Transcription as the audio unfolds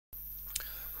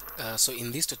So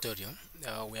in this tutorial,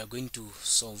 we are going to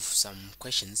solve some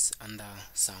questions under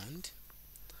sound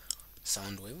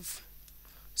wave.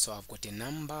 So I've got a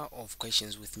number of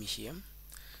questions with me here.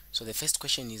 So the first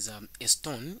question is, a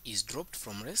stone is dropped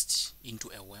from rest into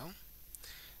a well.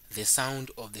 The sound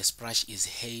of the splash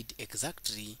is heard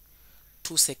exactly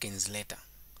 2 seconds later.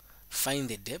 Find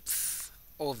the depth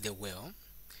of the well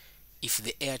if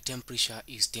the air temperature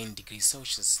is 10 degrees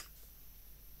Celsius.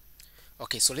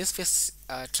 Okay, so let's first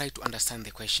try to understand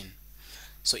the question.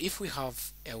 So if we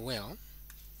have a well,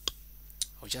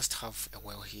 I'll just have a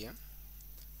well here,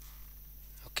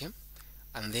 okay,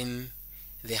 and then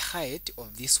the height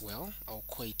of this well, I'll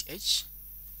call it h,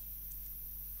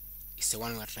 is the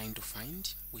one we're trying to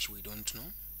find, which we don't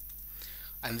know.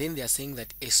 And then they are saying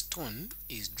that a stone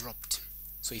is dropped.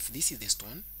 So if this is the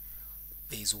stone,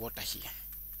 there is water here,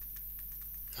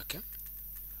 okay.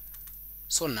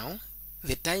 So now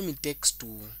the time it takes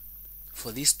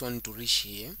for this stone to reach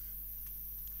here,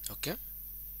 okay,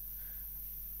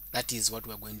 that is what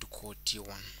we're going to call T1.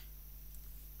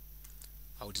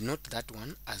 I would note that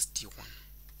one as T1.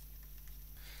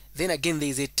 Then again, there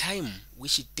is a time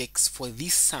which it takes for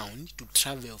this sound to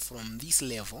travel from this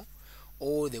level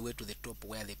all the way to the top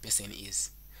where the person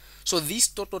is. So this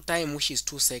total time, which is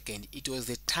 2 seconds, it was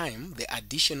the time, the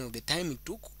addition of the time it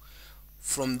took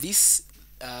from this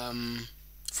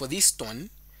for this stone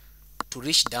to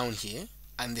reach down here,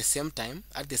 and at the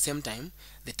same time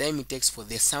the time it takes for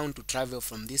the sound to travel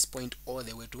from this point all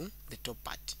the way to the top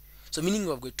part. So meaning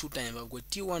we've got two times, we've got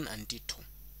T1 and T2.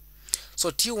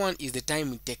 So T1 is the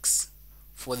time it takes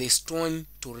for the stone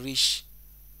to reach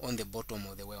on the bottom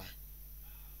of the well.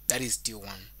 That is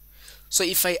T1. So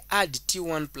if I add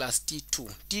T1 plus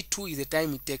T2, T2 is the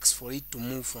time it takes for it to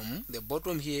move from the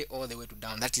bottom here all the way to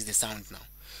down. That is the sound now.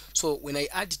 So when I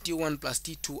add T1 plus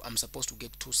T2, I'm supposed to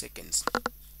get 2 seconds.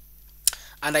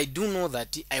 And I do know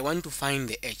that I want to find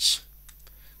the h.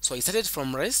 So I started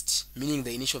from rest, meaning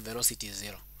the initial velocity is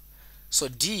 0. So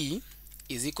d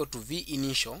is equal to v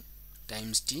initial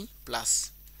times t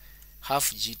plus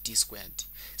half gt squared.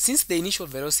 Since the initial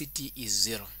velocity is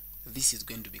 0, this is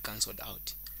going to be cancelled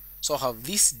out. So I'll have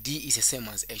this d is the same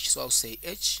as h. So I'll say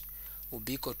h will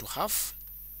be equal to half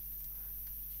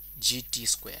gt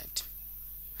squared.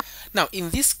 Now in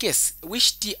this case,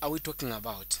 which t are we talking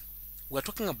about? We're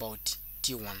talking about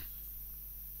T1.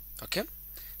 Okay,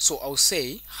 so I'll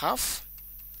say half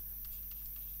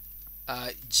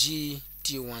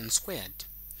gt1 squared.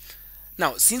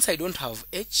 Now since I don't have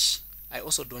h, I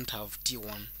also don't have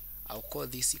T1, I'll call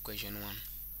this equation 1.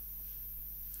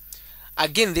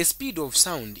 Again, the speed of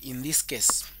sound in this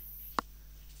case,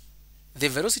 the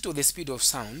velocity of the speed of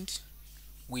sound,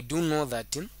 we do know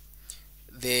that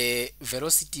the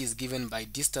velocity is given by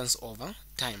distance over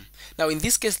time. Now in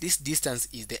this case, this distance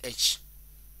is the h,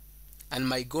 and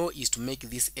my goal is to make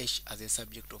this h as a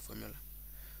subject of formula.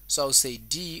 So I'll say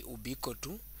d will be equal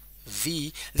to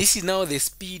v. This is now the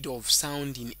speed of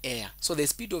sound in air. So the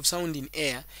speed of sound in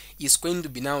air is going to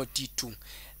be now T2.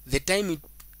 The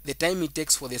time it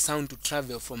takes for the sound to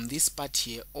travel from this part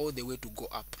here all the way to go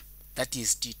up, that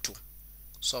is T2.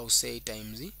 So I'll say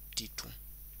times T2,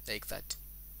 like that.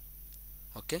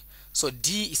 Okay, so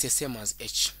d is the same as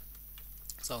h.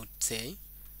 So I would say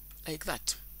like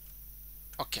that.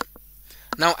 Okay,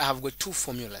 now I have got two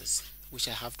formulas which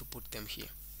I have to put them here.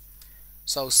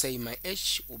 So I'll say my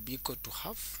h will be equal to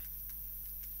half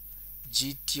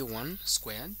gt1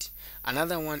 squared.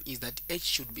 Another one is that h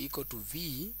should be equal to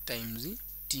v times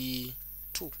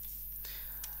t2.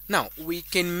 Now we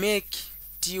can make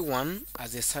t1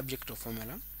 as a subject of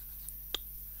formula,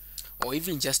 or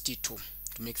even just t2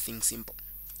 to make things simple.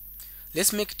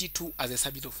 Let's make t2 as a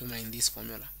subject of formula in this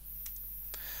formula.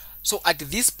 So at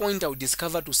this point I will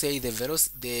discover to say the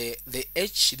velocity, the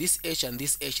h, this h and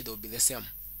this h, they will be the same.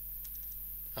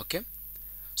 Okay,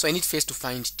 so I need first to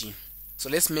find t. So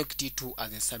let's make t2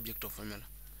 as a subject of formula.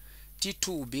 T2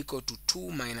 will be equal to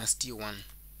 2 minus t1,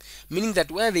 meaning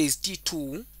that where there is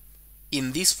t2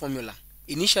 in this formula,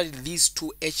 initially these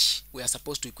two h, we are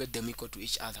supposed to equate them equal to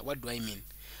each other. What do I mean?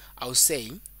 I'll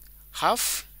say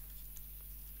half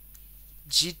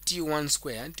gt1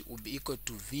 squared will be equal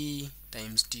to v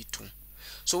times t2.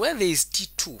 So where there is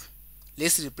t2,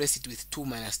 let's replace it with 2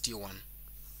 minus t1.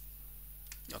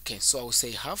 Okay, so I'll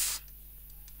say half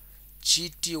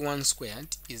gt1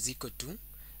 squared is equal to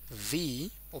v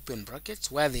open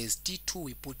brackets, where there is t2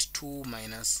 we put 2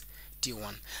 minus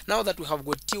t1. Now that we have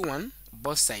got t1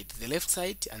 both sides, the left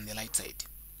side and the right side,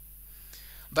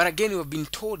 but again we've been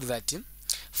told that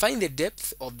find the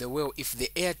depth of the well if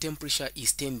the air temperature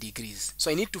is 10 degrees.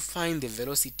 So I need to find the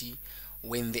velocity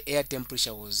when the air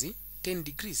temperature was 10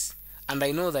 degrees. and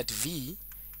I know that V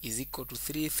is equal to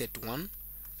 331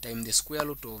 times the square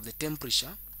root of the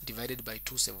temperature divided by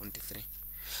 273.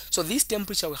 So this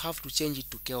temperature we have to change it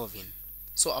to Kelvin.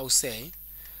 So I'll say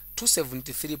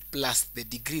 273 plus the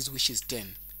degrees, which is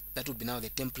 10. That would be now the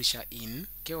temperature in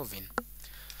Kelvin.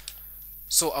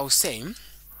 So I'll say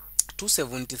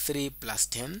 273 plus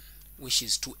 10, which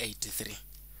is 283.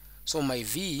 So my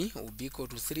V will be equal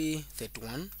to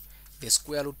 331, the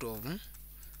square root of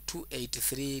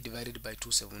 283 divided by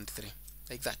 273,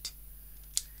 like that.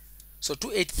 So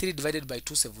 283 divided by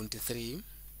 273,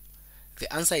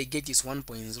 the answer I get is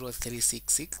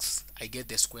 1.0366. I get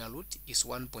the square root is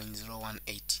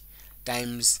 1.018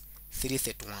 times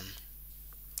 331.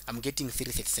 I'm getting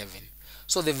 337.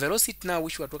 So the velocity now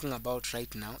which we are talking about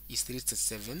right now is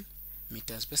 337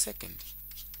 meters per second.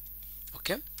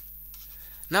 Okay?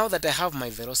 Now that I have my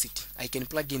velocity, I can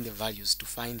plug in the values to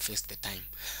find first the time.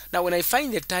 Now when I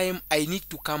find the time, I need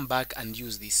to come back and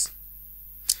use this.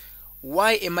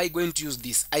 Why am I going to use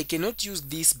this? I cannot use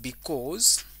this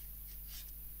because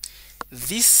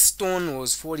this stone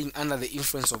was falling under the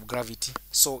influence of gravity.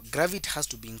 So gravity has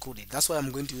to be included. That's why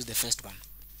I'm going to use the first one.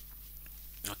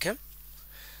 Okay?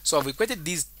 So I've equated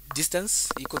this distance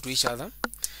equal to each other.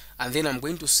 And then I'm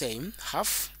going to say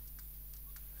half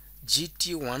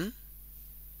GT1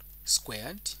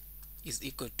 squared is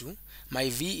equal to, my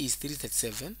V is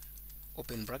 337,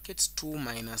 open brackets, 2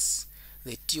 minus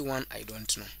the T1 I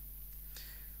don't know.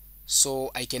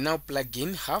 So I can now plug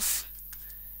in half.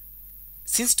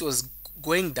 Since it was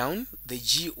going down, the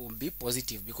G will be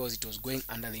positive because it was going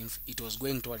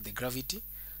toward the gravity,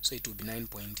 so it will be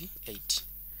 9.8.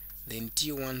 Then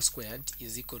T1 squared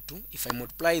is equal to, if I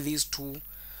multiply these two,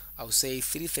 I'll say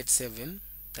 337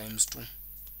 times 2,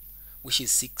 which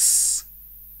is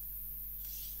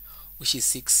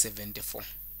 674.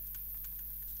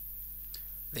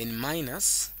 Then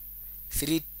minus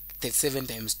 337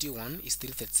 times T1 is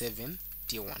 337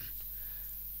 T1.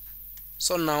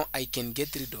 So now I can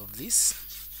get rid of this.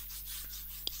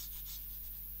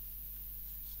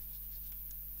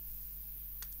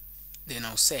 Then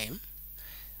I'll say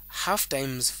half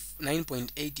times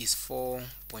 9.8 is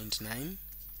 4.9.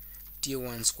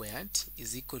 T1 squared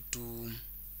is equal to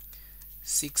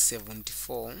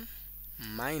 674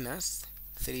 minus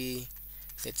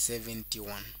 337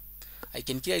 T1. I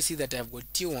can clearly see that I've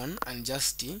got T1 and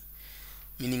just T,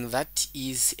 meaning that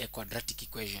is a quadratic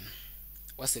equation.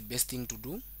 What's the best thing to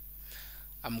do?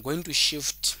 I'm going to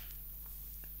shift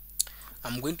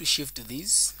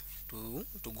these to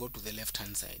go to the left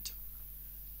hand side.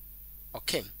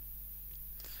 Okay,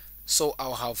 so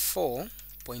I'll have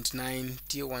 4.9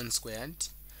 T1 squared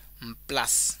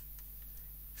plus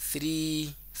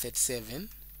 337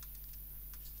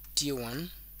 T1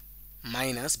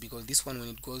 minus, because this one when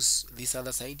it goes this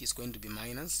other side is going to be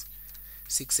minus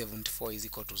 674 is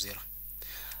equal to 0.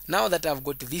 Now that I've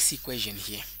got this equation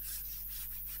here,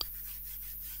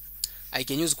 I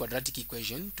can use quadratic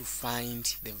equation to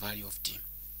find the value of T.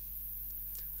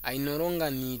 I no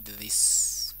longer need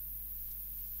this.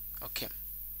 Okay.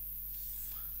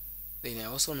 Then I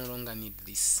also no longer need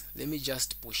this. Let me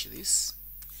just push this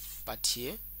part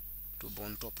here to be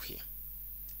on top here.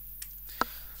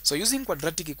 So using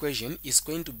quadratic equation is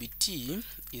going to be T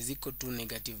is equal to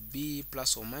negative B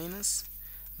plus or minus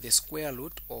the square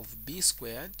root of B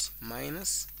squared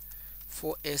minus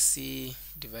 4AC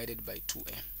divided by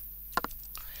 2A.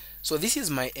 So this is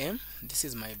my M, this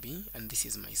is my B, and this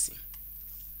is my C.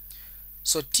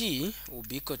 So T will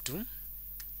be equal to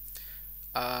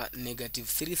negative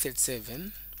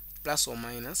 337 plus or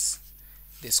minus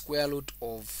the square root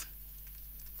of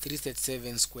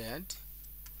 337 squared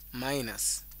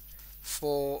minus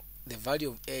 4, the value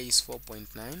of A is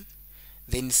 4.9,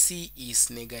 then C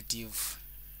is negative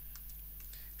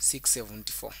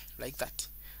 674, like that.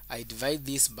 I divide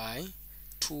this by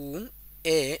 2,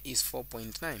 A is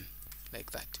 4.9,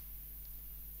 like that.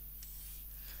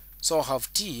 So I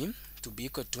have T to be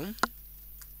equal to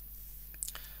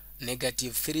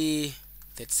negative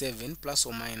 337 plus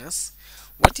or minus,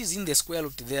 what is in the square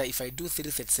root there? If I do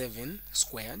 337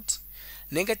 squared,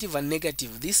 negative and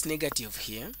negative, this negative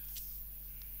here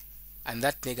and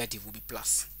that negative will be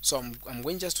plus. So I'm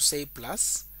going just to say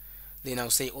plus, then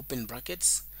I'll say open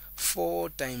brackets,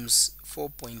 4 times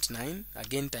 4.9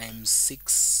 again times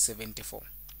 674,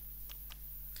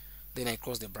 then I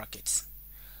close the brackets.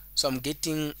 So I'm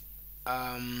getting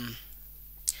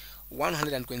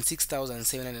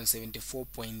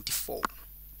 126,774.4.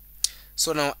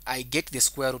 So now I get the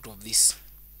square root of this.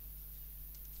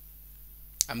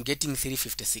 I'm getting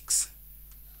 356.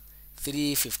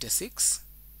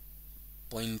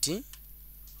 356.4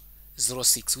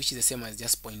 0.06, which is the same as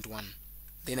just 0.1.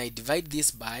 Then I divide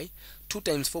this by 2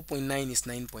 times 4.9 is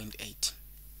 9.8.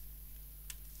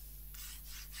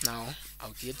 Now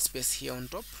I'll create space here on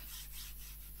top.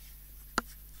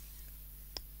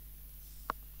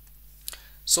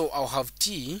 So I'll have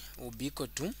t will be equal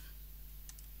to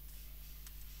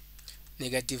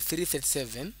negative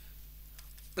 337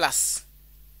 plus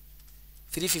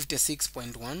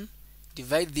 356.1,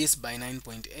 divide this by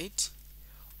 9.8,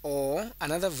 or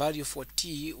another value for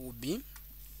t will be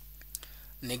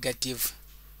negative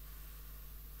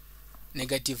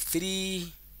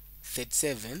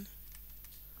 337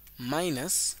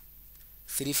 minus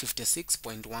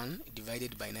 356.1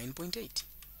 divided by 9.8.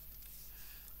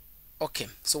 Okay,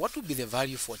 so what will be the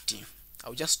value for t?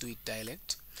 I'll just do it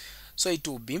direct. So it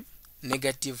will be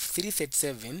negative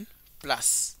 337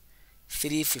 plus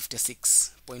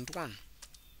 356.1.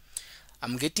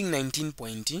 I'm getting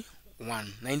 19.1.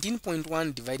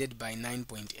 19.1 divided by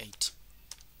 9.8.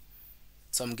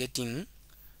 So I'm getting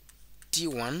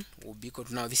t1 will be equal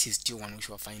to, now this is t1 which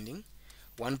we're finding,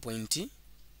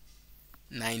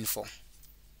 1.94.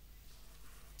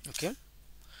 Okay,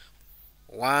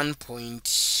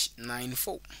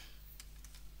 1.94.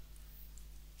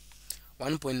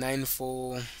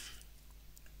 1.94,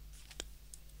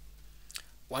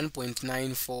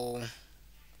 1.94,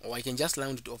 or I can just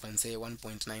round it off and say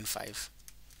 1.95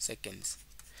 seconds.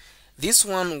 This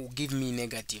one will give me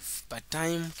negative, but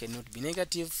time cannot be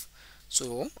negative,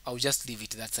 so I'll just leave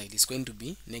it that side. It's going to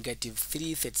be negative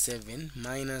 337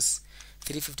 minus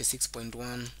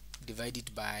 356.1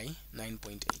 divided by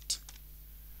 9.8.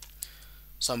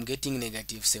 So I'm getting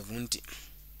negative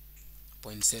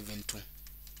 70.72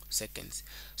 seconds.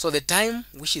 So the time,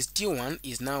 which is t1,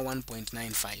 is now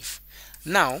 1.95.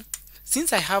 Now,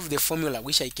 since I have the formula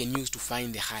which I can use to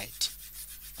find the height,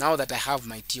 now that I have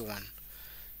my t1,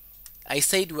 I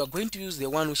said we are going to use the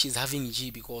one which is having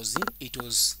g because it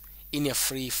was in a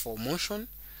free fall motion,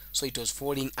 so it was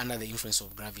falling under the influence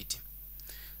of gravity.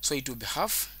 So it will be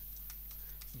half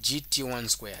gt1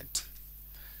 squared.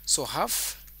 So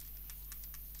half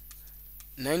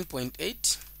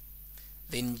 9.8,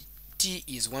 then t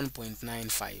is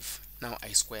 1.95. Now I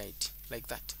square it like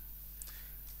that.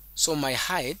 So my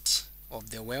height of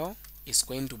the well is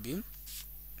going to be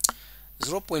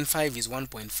 0.5 is 1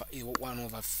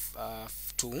 over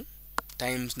 2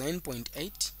 times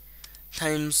 9.8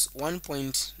 times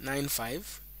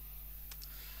 1.95.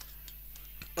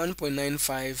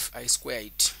 1.95, I square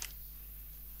it.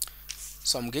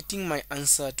 So I'm getting my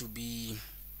answer to be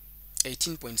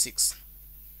 18.6.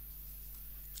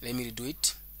 Let me redo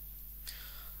it.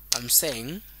 I'm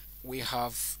saying we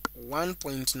have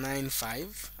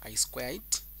 1.95, I square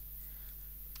it,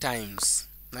 times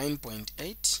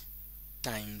 9.8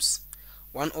 times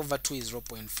 1 over 2 is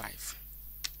 0.5.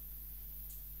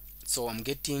 So I'm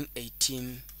getting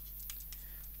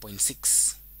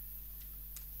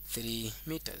 18.63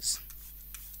 meters.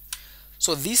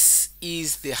 So this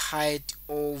is the height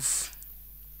of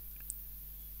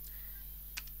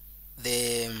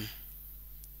the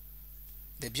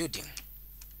building.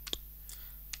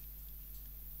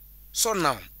 So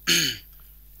now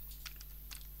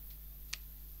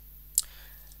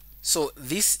so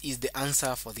this is the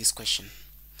answer for this question.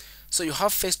 So you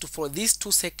have first for these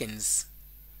 2 seconds,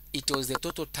 it was the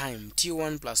total time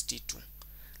t1 plus t2.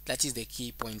 That is the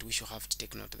key point which you have to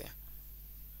take note there.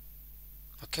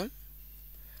 Okay,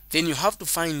 then you have to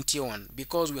find t1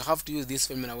 because we have to use this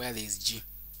formula where there is g,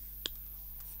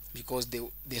 because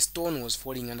the stone was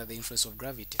falling under the influence of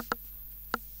gravity.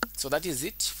 So that is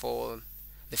it for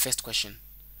the first question.